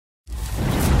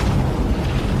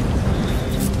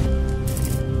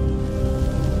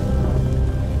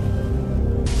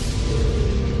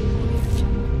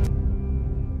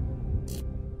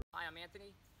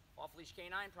off-leash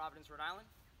canine, Providence, Rhode Island.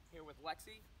 Here with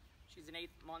Lexi. She's an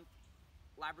 8-month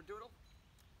Labradoodle.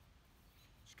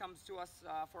 She comes to us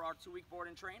for our 2-week board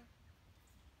and train.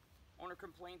 Owner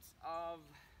complaints of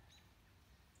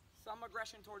some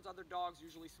aggression towards other dogs,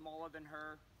 usually smaller than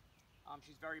her.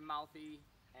 She's very mouthy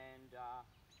and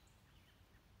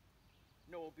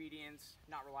no obedience,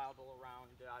 not reliable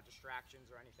around distractions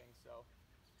or anything. So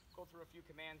go through a few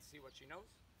commands, see what she knows.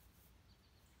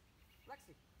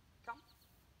 Lexi, come.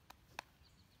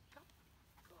 Come.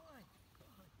 Good,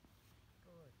 good,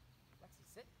 good. Lexi,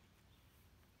 sit.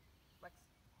 Lex,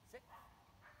 sit.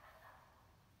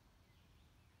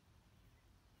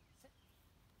 Sit.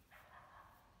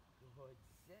 Good,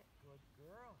 sit. Good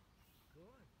girl.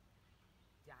 Good.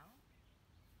 Down.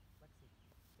 Lexi,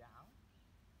 down.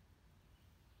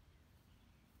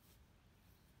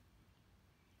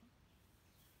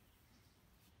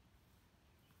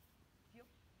 Heel.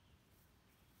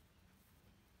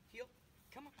 Heel.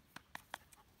 Come on.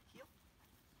 Heel.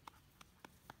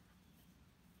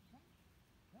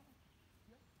 Come on.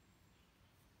 Heel.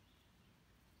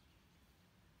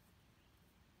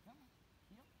 Come on.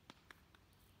 Heel.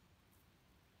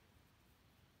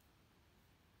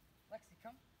 Lexi,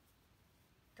 come.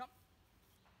 Come.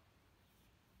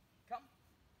 Come.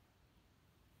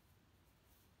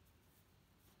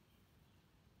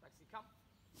 Lexi, come.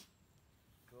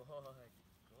 Good.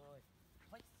 Good.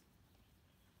 Place.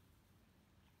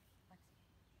 Lexi. Place.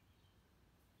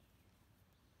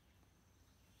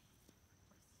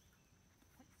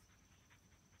 Place.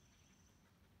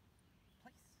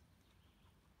 Place.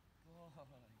 Good.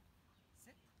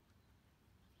 Sit.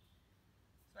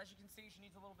 So as you can see, she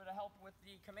needs a little bit of help with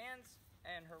the commands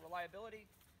and her reliability.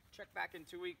 Check back in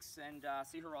 2 weeks and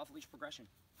see her off-leash progression.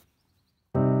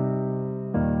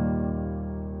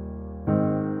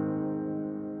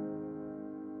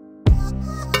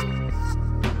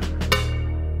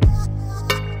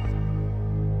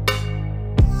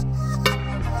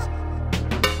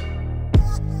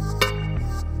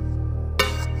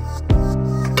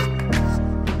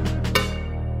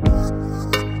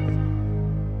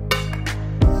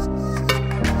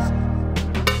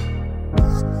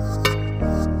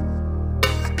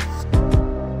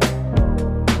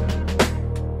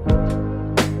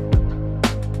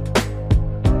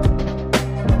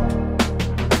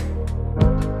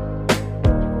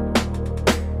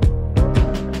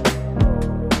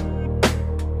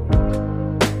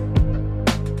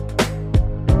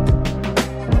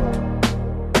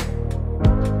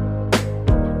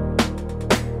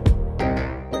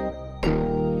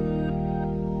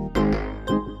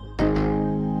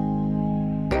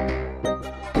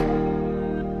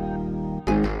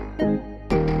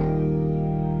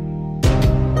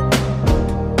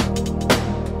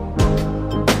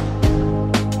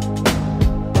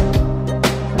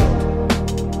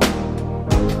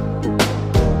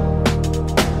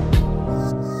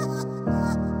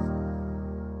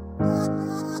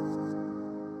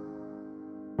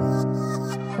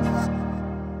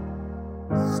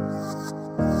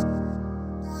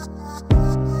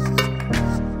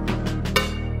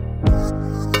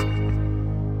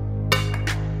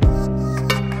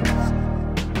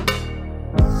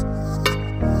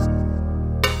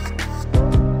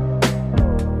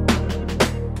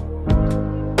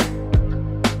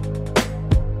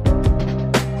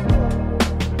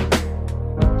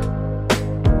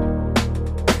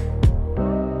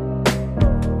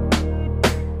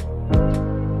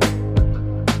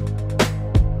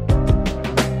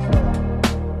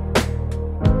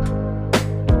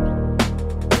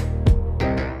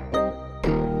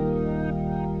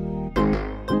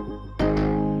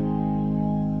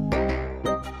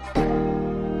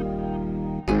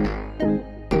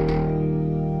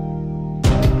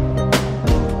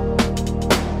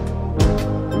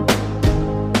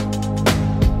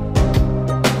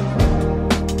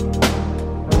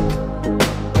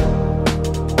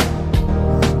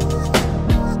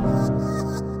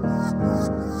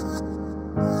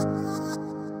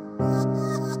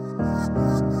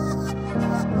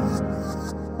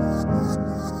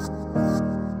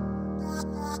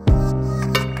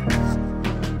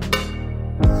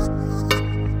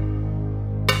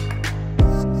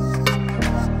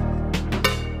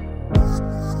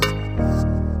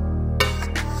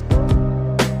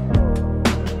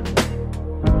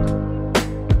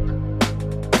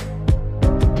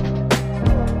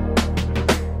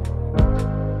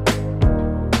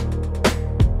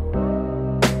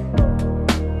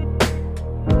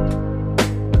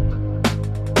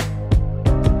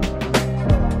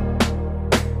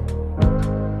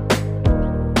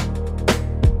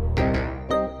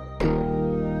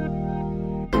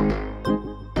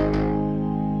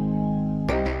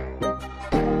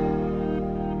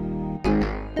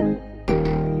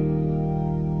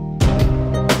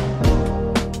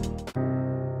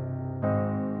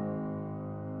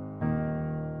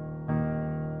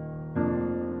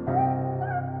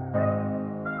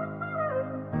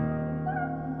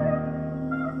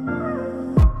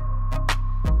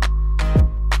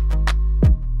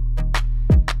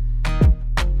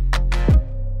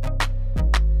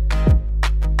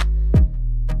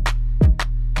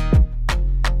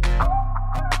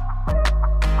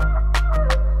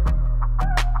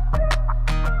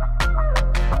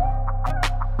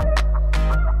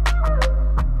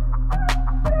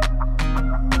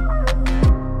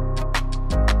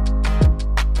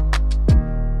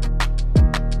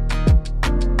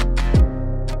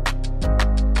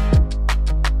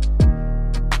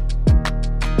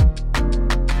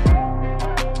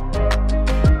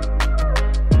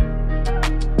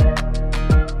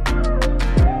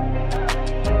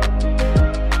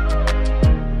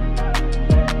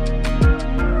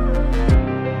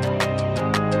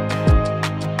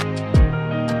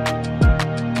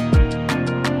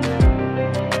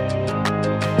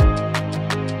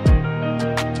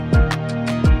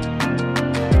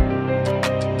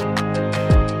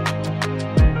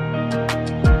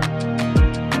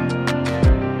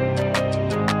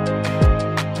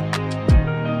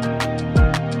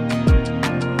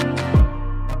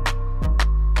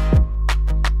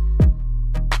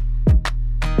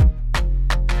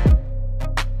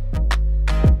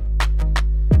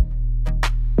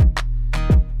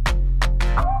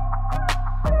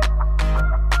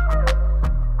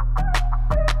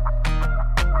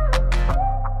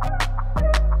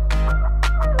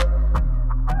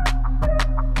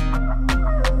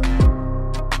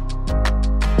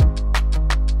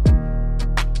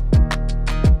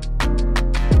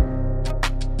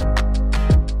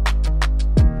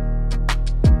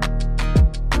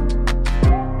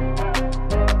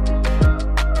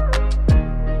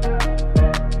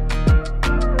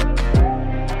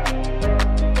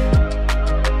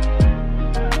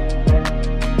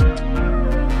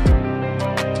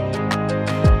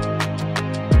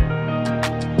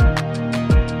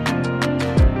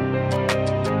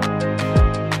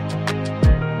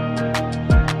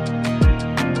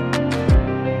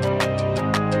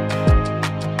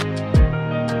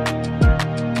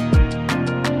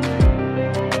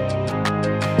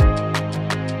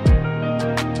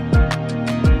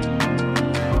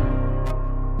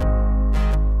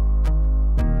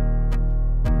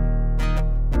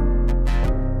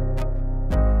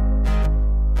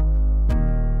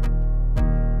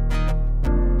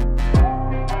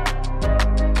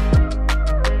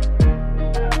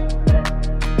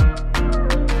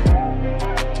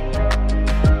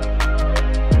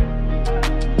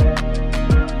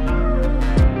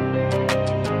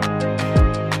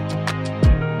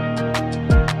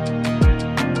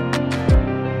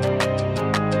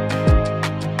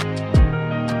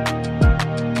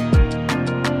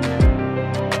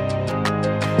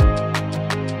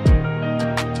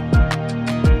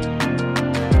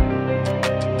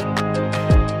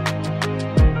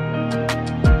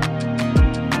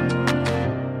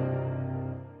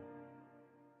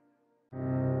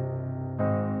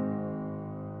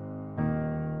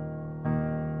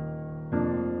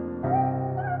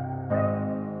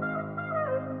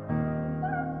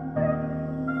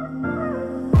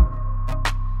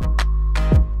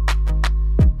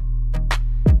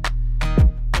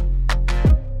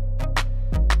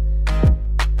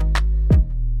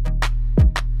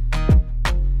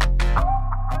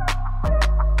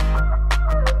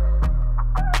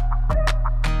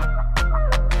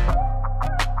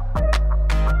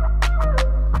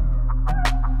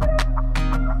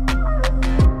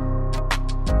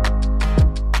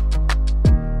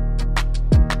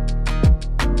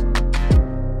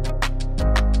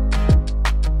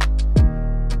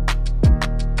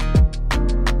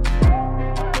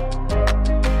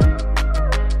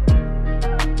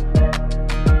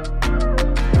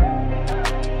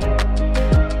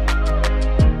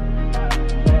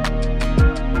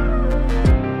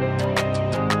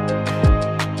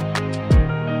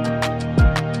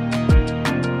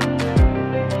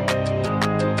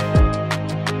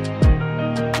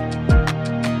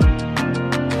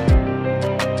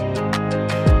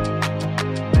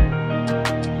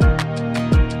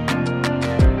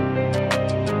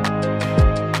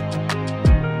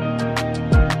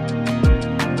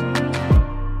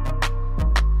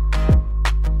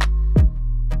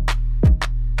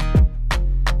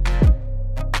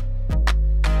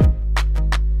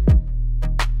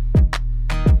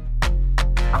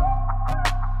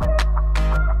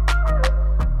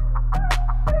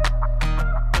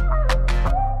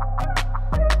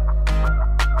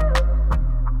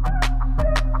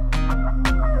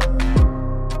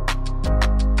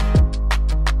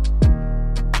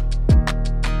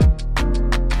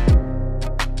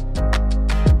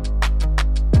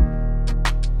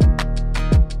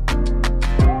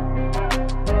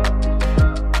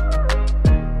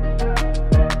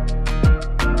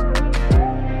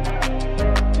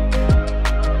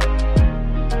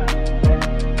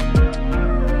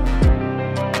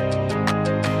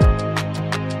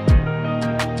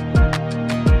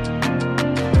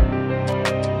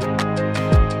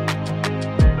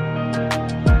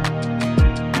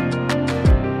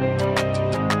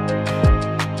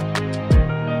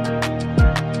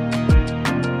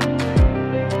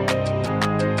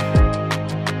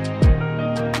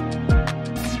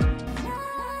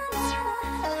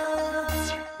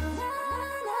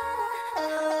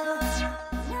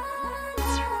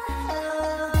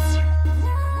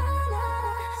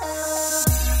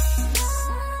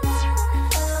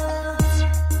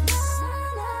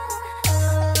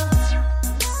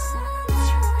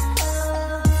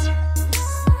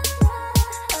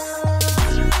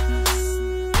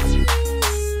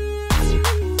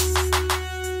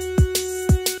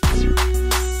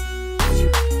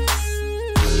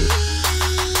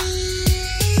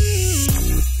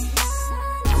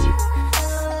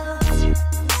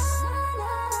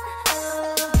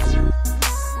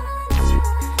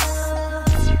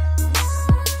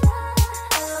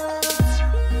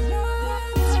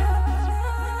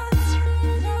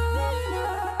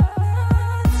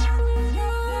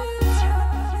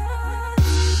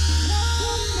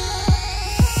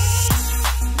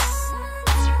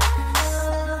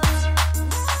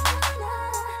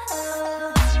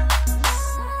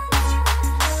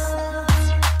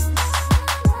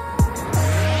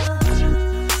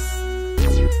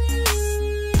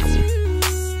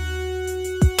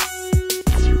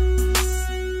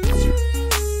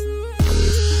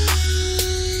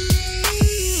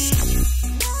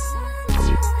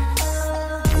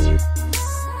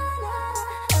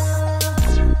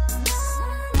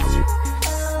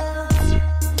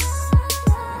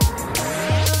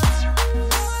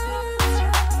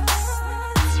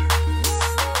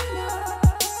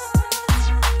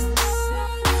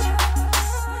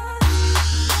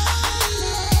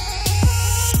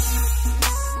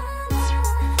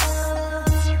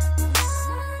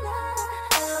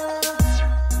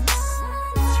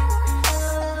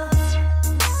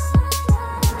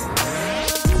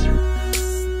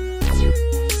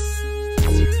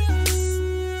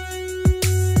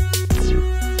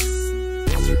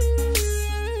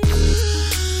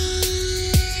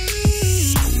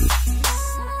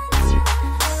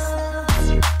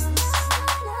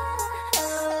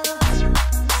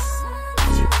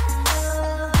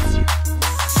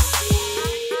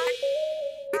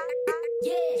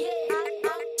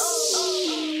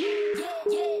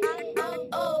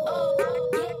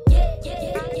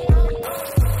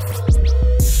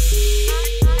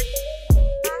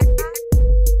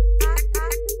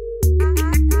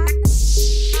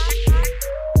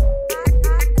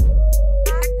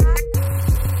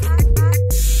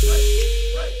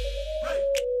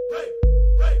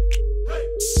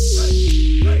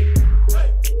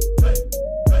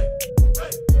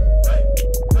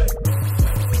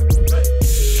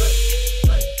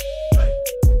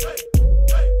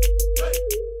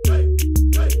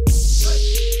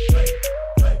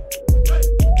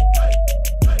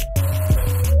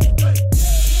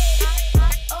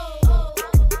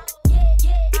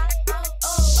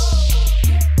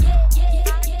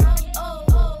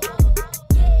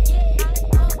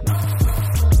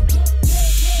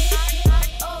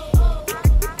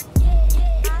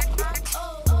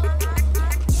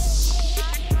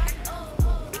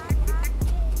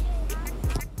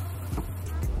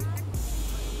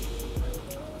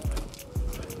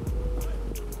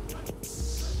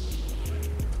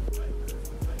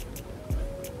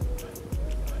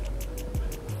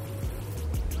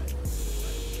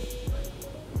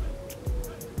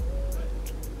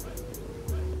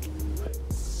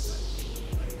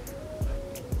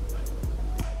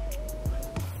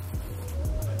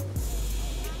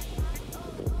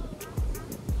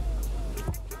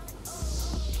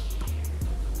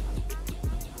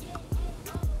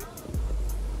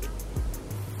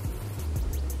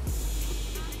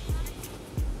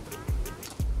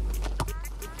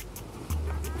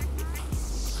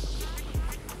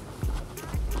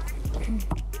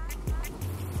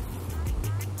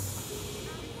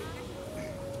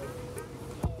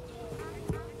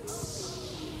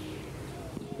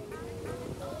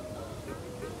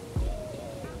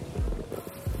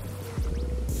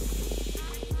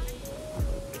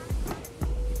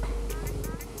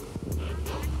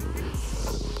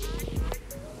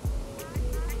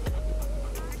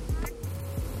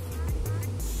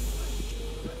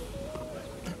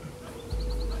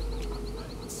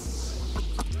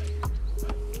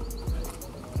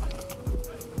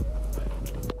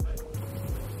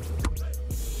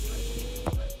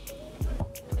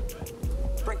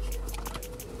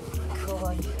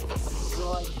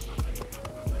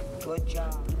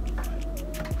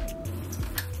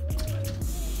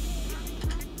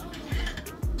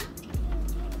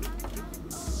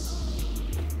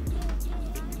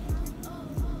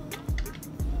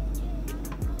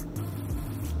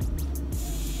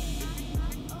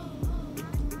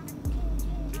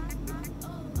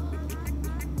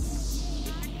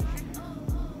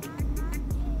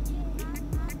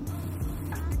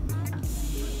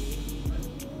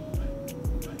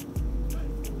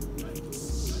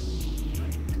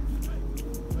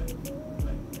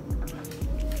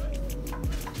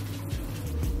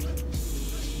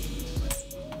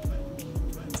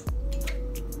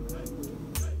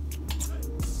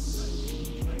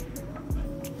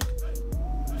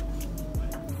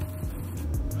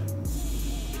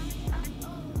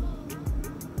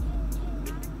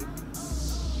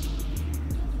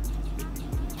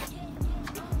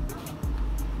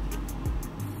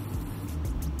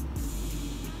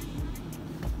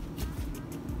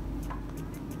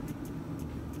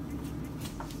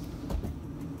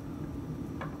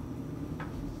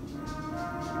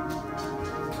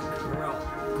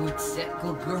 Good set,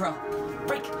 good girl.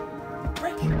 Break,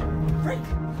 break, break.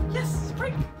 Yes,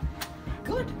 break.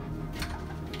 Good.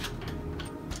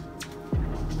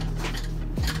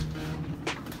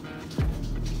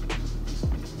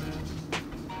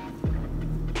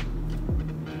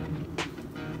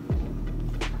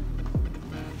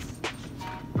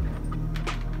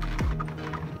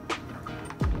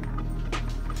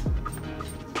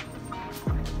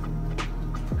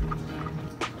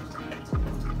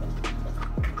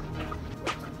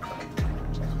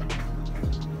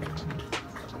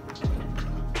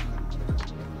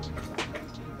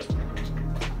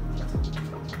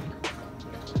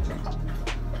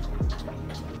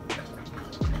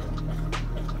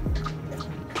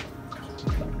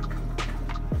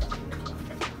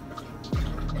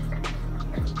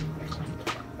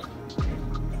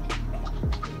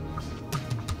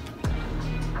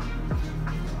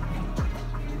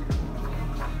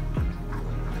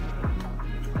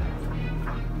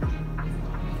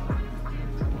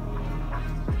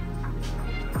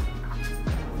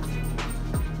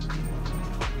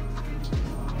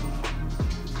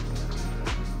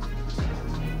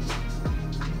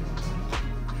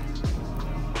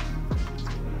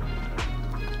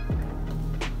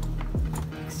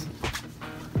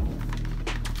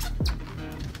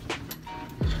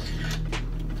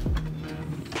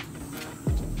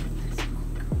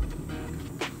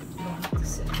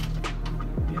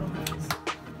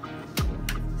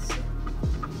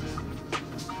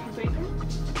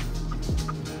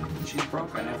 She's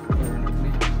broke, I never put her in a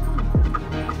clean.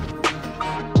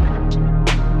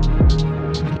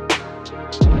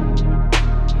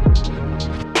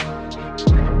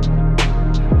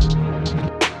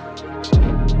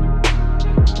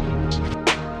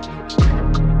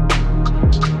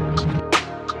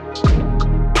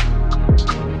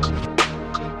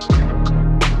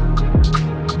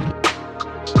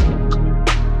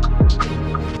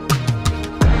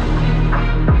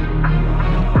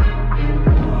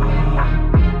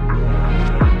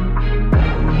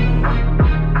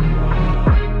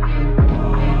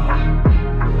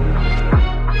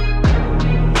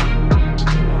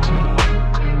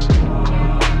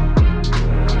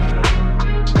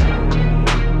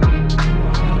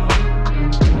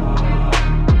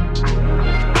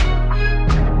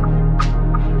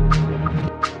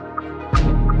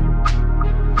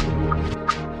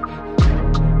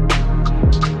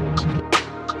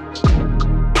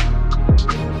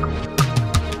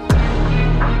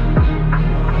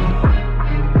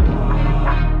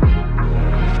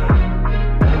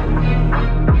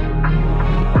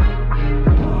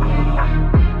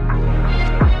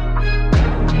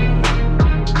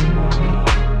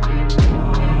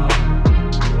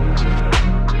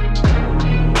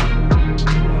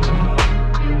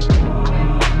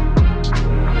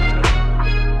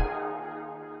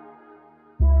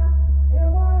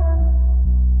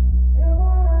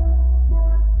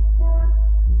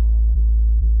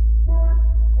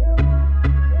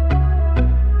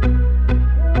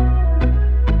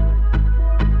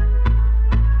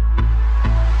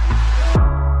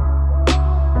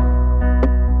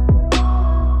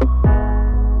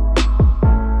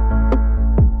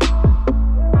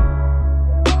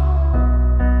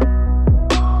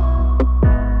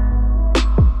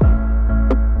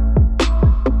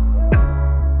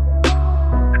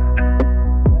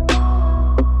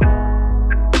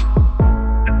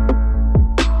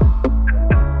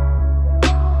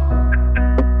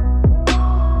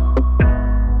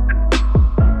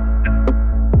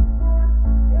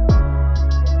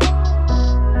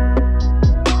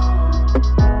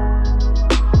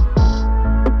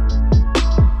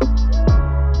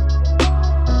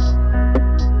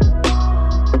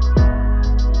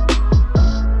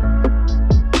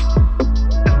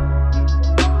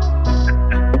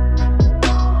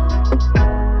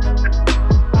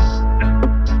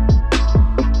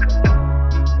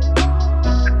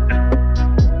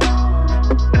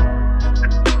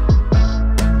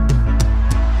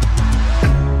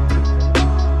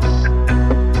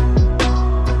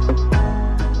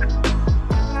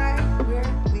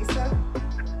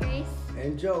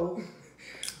 do?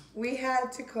 We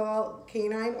had to call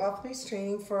Canine Off-Leash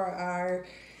Training for our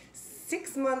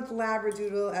 6-month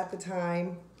Labradoodle at the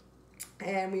time.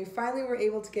 And we finally were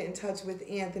able to get in touch with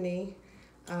Anthony,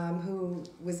 who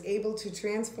was able to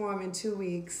transform in 2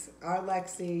 weeks our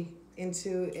Lexi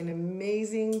into an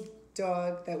amazing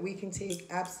dog that we can take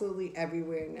absolutely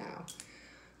everywhere now.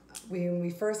 When we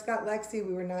first got Lexi,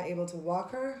 we were not able to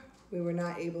walk her. We were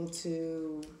not able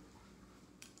to...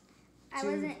 I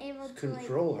wasn't able to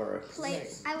control her. Play.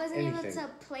 I wasn't able to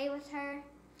play with her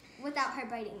without her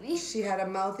biting me. She had a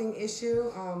mouthing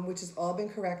issue, which has all been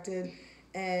corrected.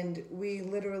 And we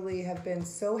literally have been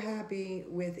so happy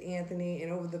with Anthony.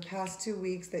 And over the past 2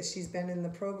 weeks that she's been in the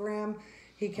program,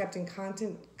 he kept in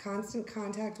constant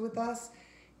contact with us.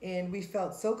 And we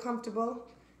felt so comfortable.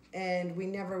 And we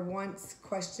never once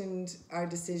questioned our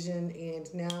decision.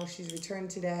 And now she's returned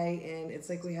today. And it's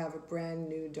like we have a brand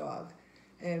new dog.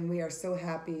 And we are so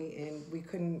happy. And we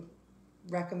couldn't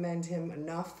recommend him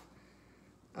enough.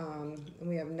 And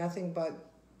we have nothing but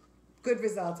good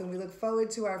results, and we look forward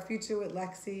to our future with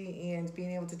Lexi and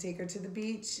being able to take her to the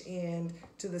beach and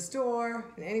to the store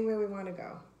and anywhere we want to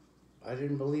go. I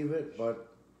didn't believe it, but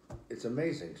it's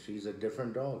amazing. She's a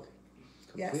different dog.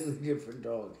 Completely different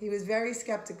dog. He was very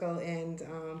skeptical, and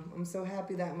I'm so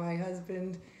happy that my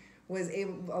husband was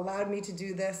allowed me to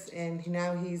do this, and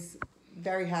now he's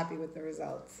very happy with the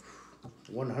results.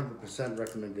 100%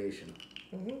 recommendation.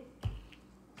 Mm-hmm.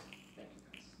 Thank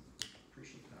you, guys.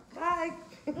 Appreciate that. Bye.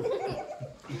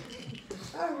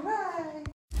 All right.